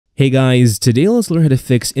Hey guys, today let's learn how to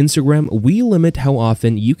fix Instagram We Limit how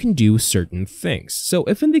often you can do certain things. So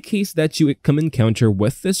if in the case that you come encounter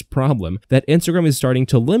with this problem, that Instagram is starting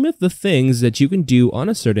to limit the things that you can do on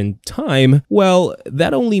a certain time, well,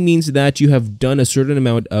 that only means that you have done a certain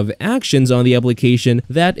amount of actions on the application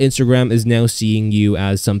that Instagram is now seeing you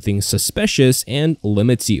as something suspicious and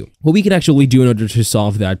limits you. What we can actually do in order to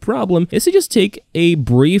solve that problem is to just take a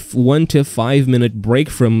brief 1 to 5 minute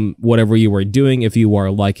break from whatever you are doing. If you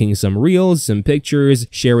are liking some reels, some pictures,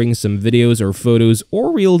 sharing some videos or photos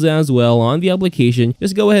or reels as well on the application,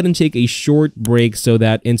 just go ahead and take a short break so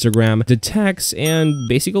that Instagram detects and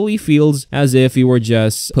basically feels as if you were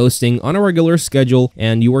just posting on a regular schedule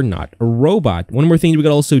and you are not a robot. One more thing we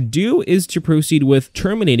could also do is to proceed with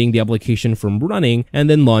terminating the application from running and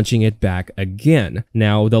then launching it back again.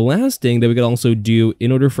 Now, the last thing that we could also do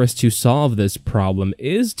in order for us to solve this problem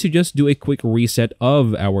is to just do a quick reset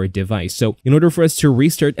of our device. So in order for us to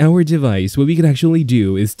restart our device, what we can actually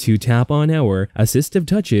do is to tap on our assistive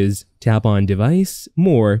touches, tap on device,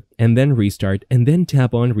 more, and then restart, and then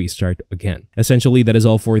tap on restart again. Essentially, that is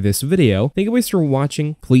all for this video. Thank you guys for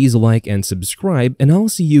watching. Please like and subscribe, and I'll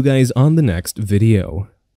see you guys on the next video.